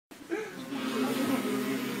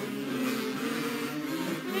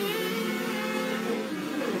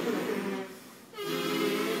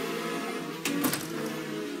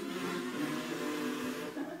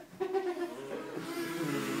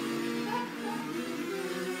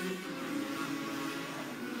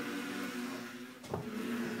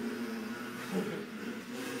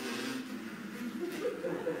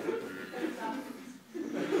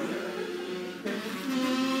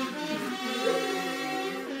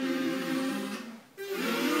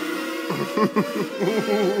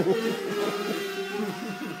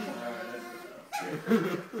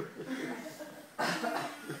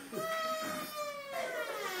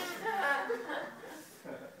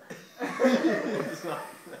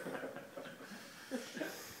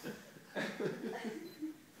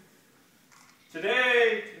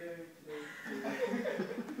Today,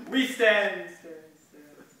 we stand,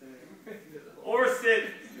 or sit,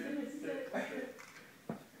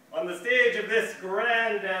 on the stage of this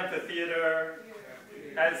grand amphitheater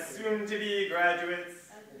as soon-to-be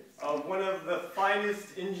graduates of one of the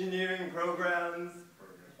finest engineering programs,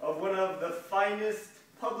 of one of the finest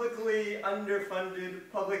publicly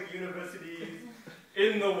underfunded public universities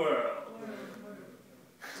in the world.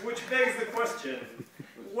 Which begs the question,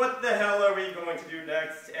 what the hell are we going to do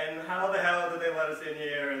next, and how the hell did they let us in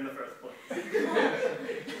here in the first place?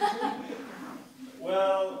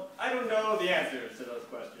 Well, I don't know the answers to those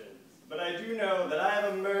questions, but I do know that I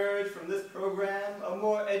have emerged from this program a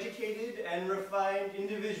more educated and refined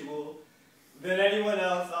individual than anyone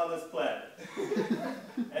else on this planet.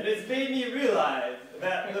 And it's made me realize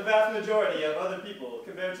that the vast majority of other people,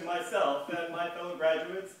 compared to myself and my fellow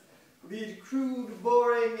graduates, lead crude,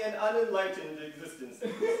 boring, and unenlightened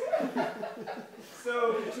existences.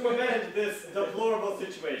 So, to amend this deplorable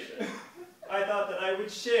situation, I thought that I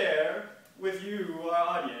would share with you,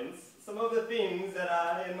 our audience, some of the things that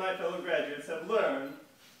I and my fellow graduates have learned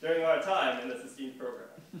during our time in this esteemed program.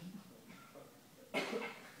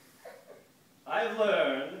 I've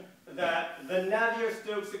learned that the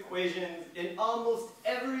Navier-Stokes equations in almost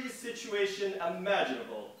every situation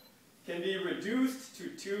imaginable can be reduced to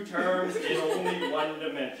two terms in only one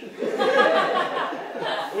dimension.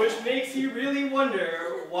 Which makes you really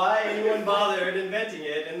wonder why anyone bothered inventing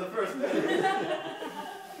it in the first place.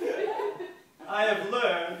 I have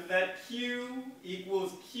learned that Q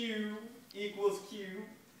equals Q equals Q.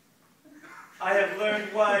 I have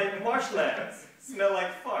learned why marshlands smell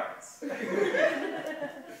like farts.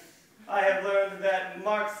 I have learned that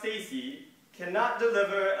Mark Stacy cannot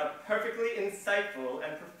deliver a perfectly insightful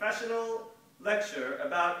and professional lecture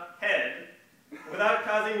about head without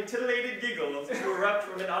causing titillated giggles to erupt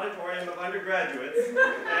from an auditorium of undergraduates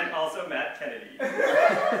and also Matt Kennedy.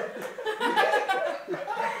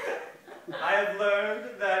 I have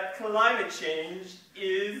learned that climate change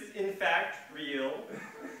is, in fact, real.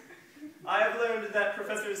 I have learned that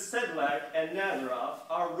Professors Sedlak and Nazaroff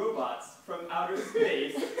are robots from outer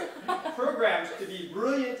space, programmed to be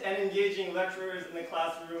brilliant and engaging lecturers in the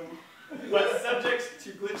classroom, but subject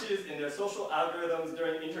to glitches in their social algorithms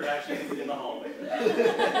during interactions in the hallway.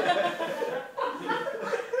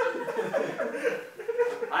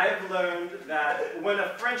 I have learned that when a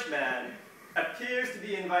Frenchman appears to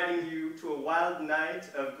be inviting you to a wild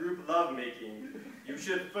night of group lovemaking, you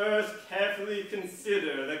should first carefully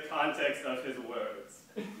consider the context of his words.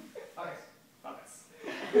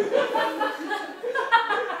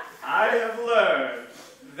 I have learned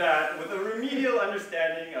that with a remedial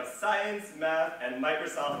understanding of science, math, and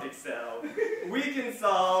Microsoft Excel, we can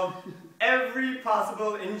solve every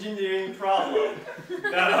possible engineering problem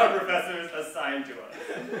that our professors assign to us.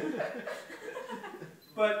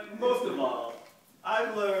 But most of all,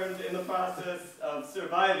 I've learned in the process of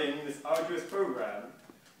surviving this arduous program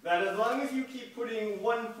that as long as you keep putting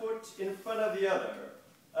one foot in front of the other,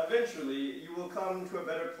 eventually you will come to a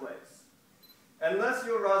better place. Unless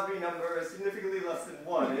your Rossby number is significantly less than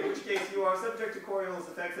 1, in which case you are subject to Coriolis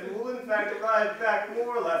effects and will in fact arrive back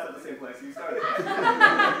more or less at the same place you started.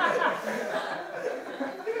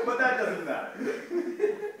 But that doesn't matter.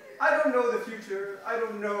 I don't know the future, I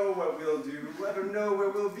don't know what we'll do, I don't know where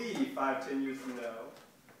we'll be 5-10 years from now.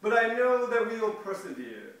 But I know that we will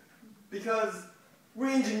persevere, because we're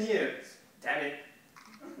engineers, damn it.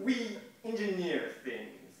 We engineer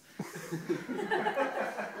things.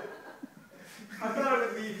 I thought I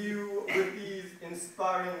would leave you with these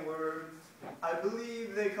inspiring words. I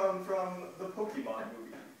believe they come from the Pokemon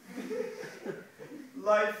movie.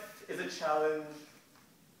 Life is a challenge,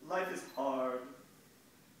 life is hard.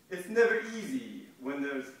 It's never easy when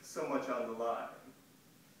there's so much on the line.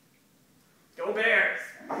 Go Bears!